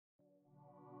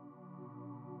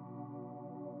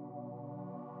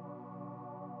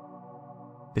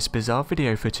This bizarre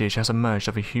video footage has emerged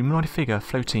of a humanoid figure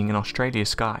floating in Australia's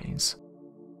skies.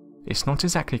 It's not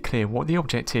exactly clear what the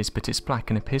object is, but it's black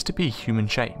and appears to be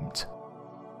human-shaped.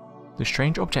 The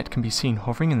strange object can be seen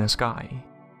hovering in the sky.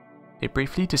 It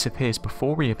briefly disappears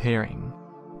before reappearing,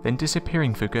 then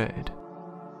disappearing for good.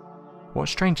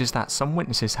 What's strange is that some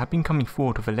witnesses have been coming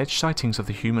forward with alleged sightings of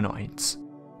the humanoids,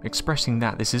 expressing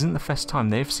that this isn't the first time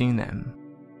they have seen them.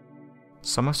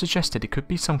 Some have suggested it could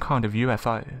be some kind of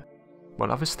UFO,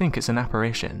 while others think it's an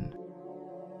apparition.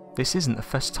 This isn't the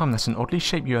first time that an oddly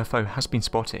shaped UFO has been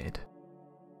spotted.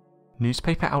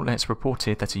 Newspaper outlets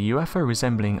reported that a UFO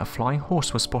resembling a flying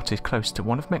horse was spotted close to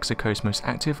one of Mexico's most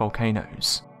active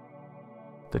volcanoes.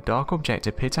 The dark object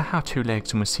appeared to have 2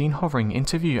 legs and was seen hovering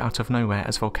into view out of nowhere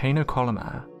as Volcano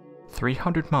Colima,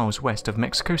 300 miles west of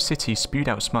Mexico City, spewed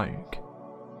out smoke.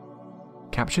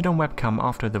 Captured on webcam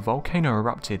after the volcano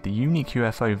erupted, the unique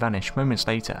UFO vanished moments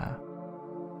later.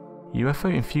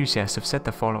 UFO enthusiasts have said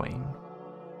the following: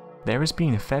 "There has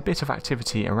been a fair bit of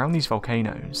activity around these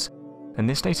volcanoes, and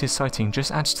this latest sighting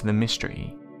just adds to the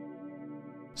mystery."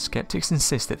 Skeptics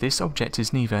insist that this object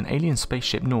is neither an alien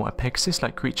spaceship nor a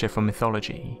Pegasus-like creature from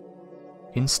mythology.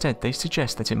 Instead, they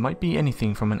suggest that it might be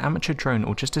anything from an amateur drone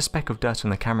or just a speck of dirt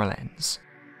on the camera lens.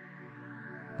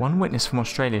 One witness from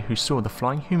Australia who saw the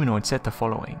flying humanoid said the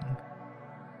following: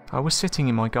 "I was sitting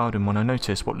in my garden when I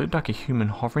noticed what looked like a human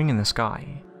hovering in the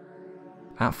sky.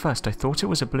 At first I thought it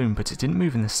was a balloon, but it didn't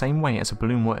move in the same way as a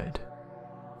balloon would.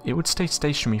 It would stay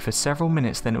stationary for several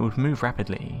minutes, then it would move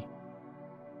rapidly.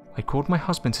 I called my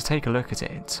husband to take a look at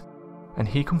it, and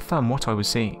he confirmed what I was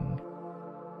seeing.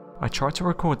 I tried to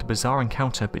record the bizarre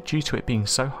encounter, but due to it being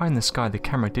so high in the sky, the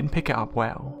camera didn't pick it up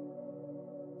well.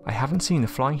 I haven't seen the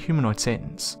flying humanoid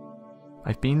since.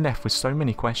 I've been left with so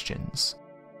many questions.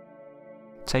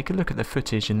 Take a look at the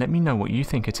footage and let me know what you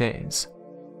think it is."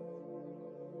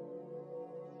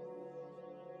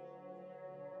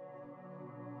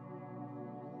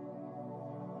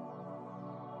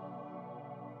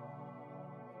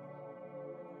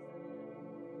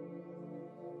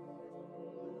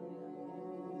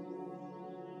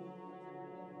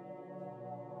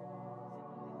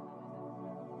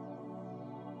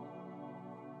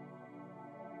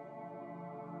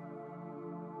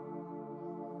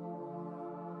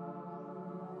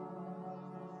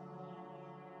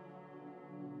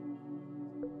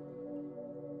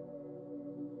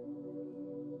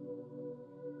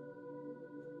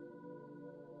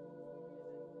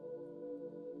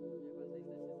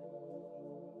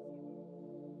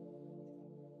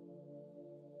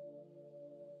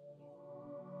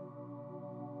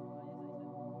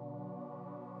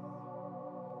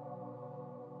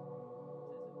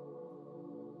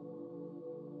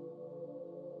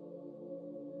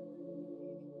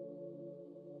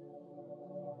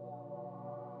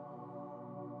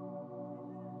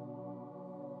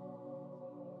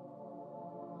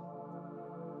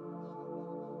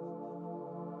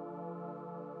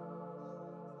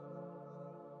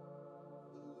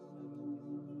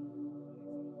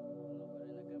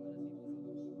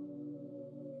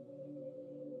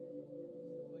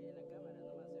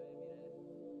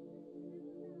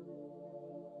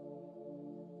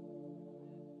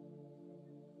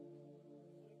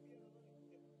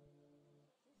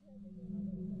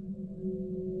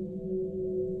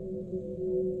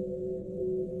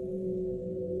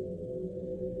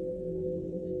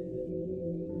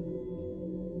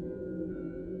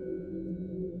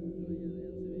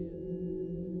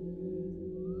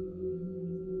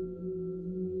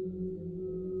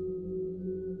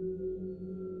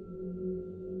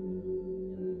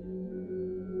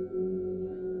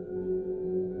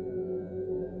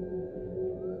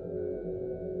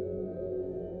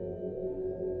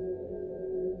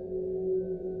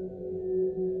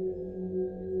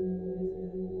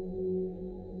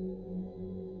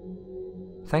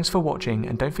 Thanks for watching,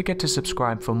 and don't forget to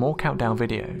subscribe for more countdown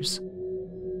videos.